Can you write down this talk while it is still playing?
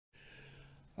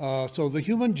So the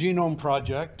Human Genome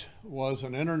Project was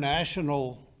an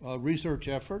international research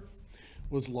effort,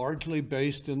 was largely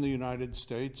based in the United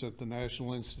States at the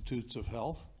National Institutes of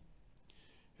Health.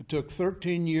 It took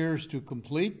 13 years to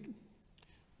complete,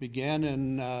 began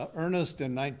in earnest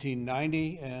in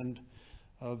 1990, and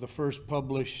the first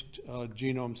published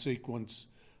genome sequence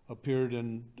appeared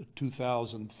in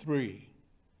 2003.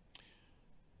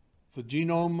 The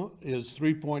genome is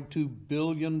 3.2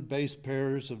 billion base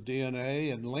pairs of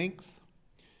DNA in length.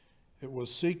 It was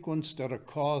sequenced at a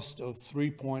cost of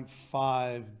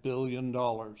 $3.5 billion.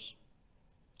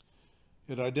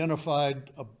 It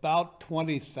identified about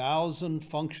 20,000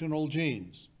 functional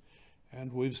genes,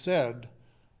 and we've said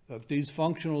that these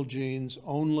functional genes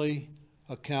only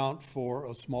account for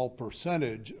a small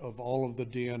percentage of all of the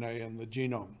DNA in the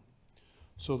genome.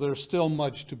 So there's still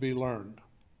much to be learned.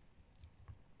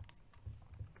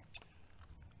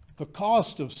 The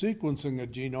cost of sequencing a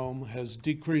genome has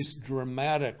decreased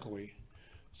dramatically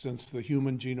since the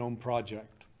Human Genome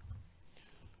Project.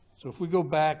 So if we go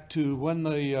back to when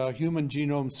the human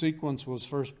genome sequence was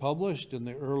first published in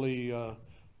the early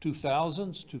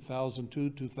 2000s,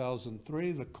 2002,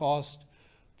 2003, the cost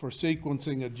for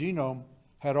sequencing a genome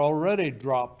had already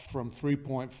dropped from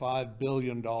 $3.5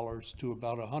 billion to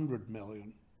about $100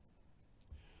 million.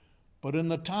 But in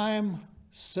the time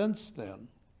since then,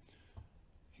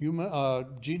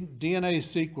 DNA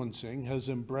sequencing has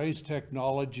embraced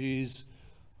technologies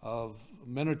of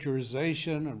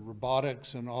miniaturization and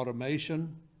robotics and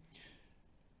automation.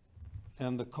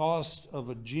 And the cost of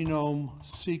a genome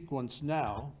sequence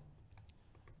now,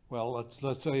 well,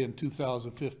 let's say in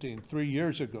 2015, 3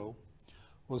 years ago,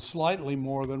 was slightly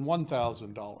more than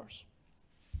 $1,000.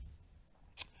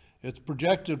 It's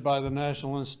projected by the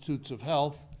National Institutes of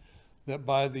Health that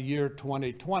by the year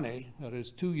 2020, that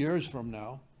is 2 years from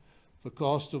now, the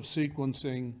cost of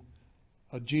sequencing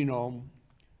a genome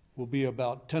will be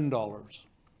about $10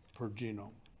 per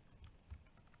genome.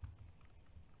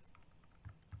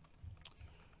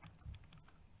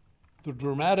 The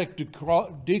dramatic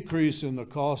decrease in the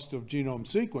cost of genome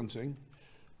sequencing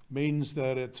means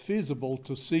that it's feasible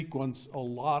to sequence a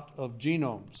lot of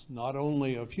genomes, not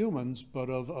only of humans, but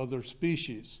of other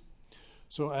species.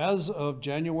 So as of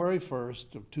January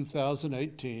 1st of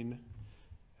 2018,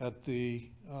 at the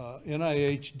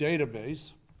NIH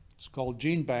database, it's called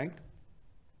GeneBank,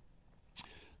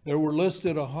 there were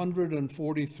listed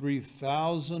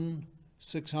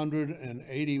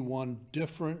 143,681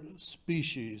 different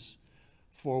species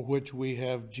for which we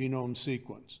have genome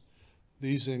sequence.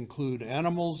 These include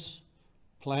animals,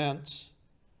 plants,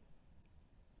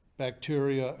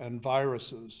 bacteria, and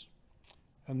viruses.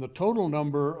 And the total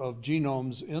number of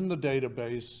genomes in the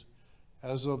database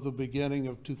as of the beginning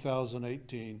of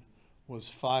 2018 was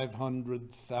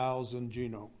 500,000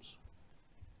 genomes.